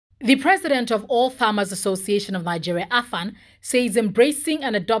The president of All Farmers Association of Nigeria, AFAN, says embracing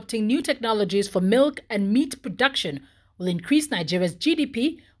and adopting new technologies for milk and meat production will increase Nigeria's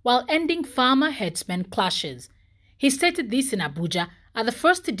GDP while ending farmer-herdsmen clashes. He stated this in Abuja at the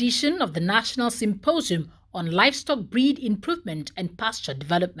first edition of the National Symposium on Livestock Breed Improvement and Pasture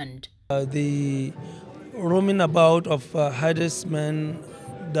Development. The roaming about of herdsmen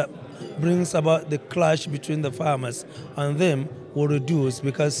that brings about the clash between the farmers and them will reduce,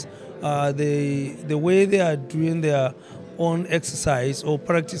 because the way they are doing their own exercise or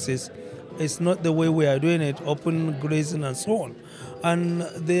practices is not the way we are doing it, open grazing and so on. And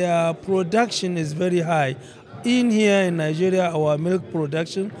their production is very high. In here in Nigeria, our milk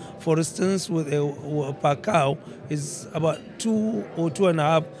production, for instance, with per cow is about 2 or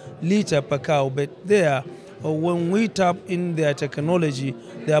 2.5 liters per cow. But there, when we tap in their technology,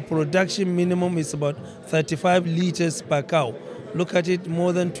 their production minimum is about 35 liters per cow. Look at it,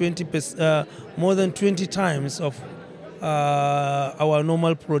 more than 20 times of our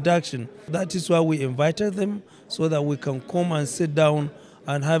normal production. That is why we invited them, so that we can come and sit down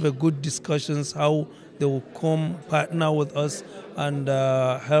and have a good discussions how they will come partner with us and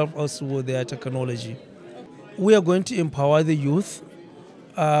help us with their technology. We are going to empower the youth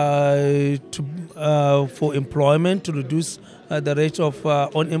for employment, to reduce the rate of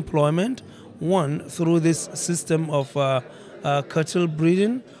unemployment. One, through this system of cattle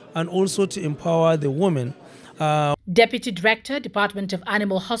breeding, and also to empower the women. Deputy Director, Department of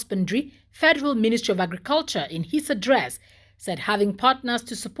Animal Husbandry, Federal Ministry of Agriculture, in his address, said having partners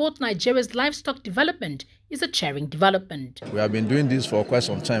to support Nigeria's livestock development is a cheering development. We have been doing this for quite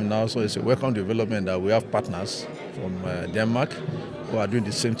some time now, so it's a welcome development that we have partners from Denmark who are doing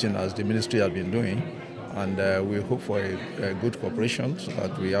the same thing as the ministry has been doing. And we hope for a good cooperation so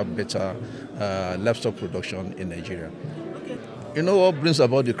that we have better livestock production in Nigeria. You know, what brings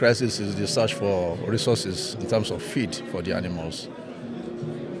about the crisis is the search for resources in terms of feed for the animals.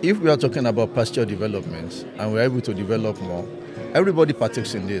 If we are talking about pasture development and we're able to develop more, everybody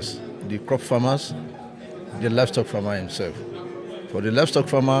partakes in this. The crop farmers, the livestock farmer himself. For the livestock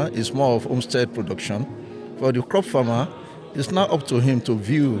farmer, it's more of homestead production. For the crop farmer, it's now up to him to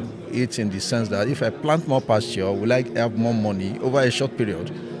view it in the sense that if I plant more pasture, will I have more money over a short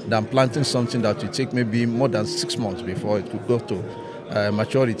period than planting something that will take maybe more than 6 months before it could go to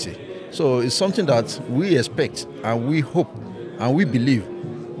maturity. So it's something that we expect and we hope and we believe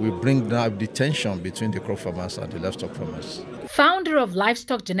will bring down the tension between the crop farmers and the livestock farmers. Founder of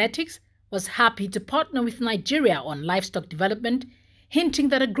Livestock Genetics was happy to partner with Nigeria on livestock development, hinting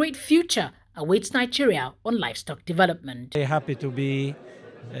that a great future awaits Nigeria on livestock development. Very happy to be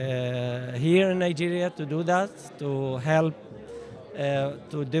here in Nigeria to do that, to help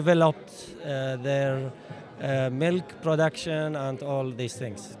to develop their milk production and all these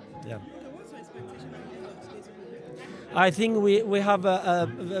things. Yeah. I think we have a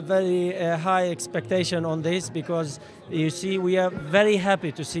very high expectation on this, because you see we are very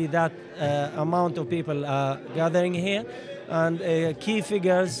happy to see that amount of people gathering here, and key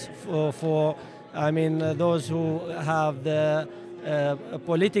figures for those who have the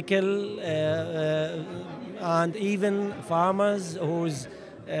political and even farmers who's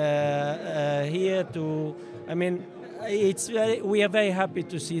here to. We are very happy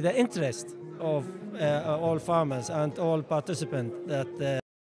to see the interest of all farmers and all participants that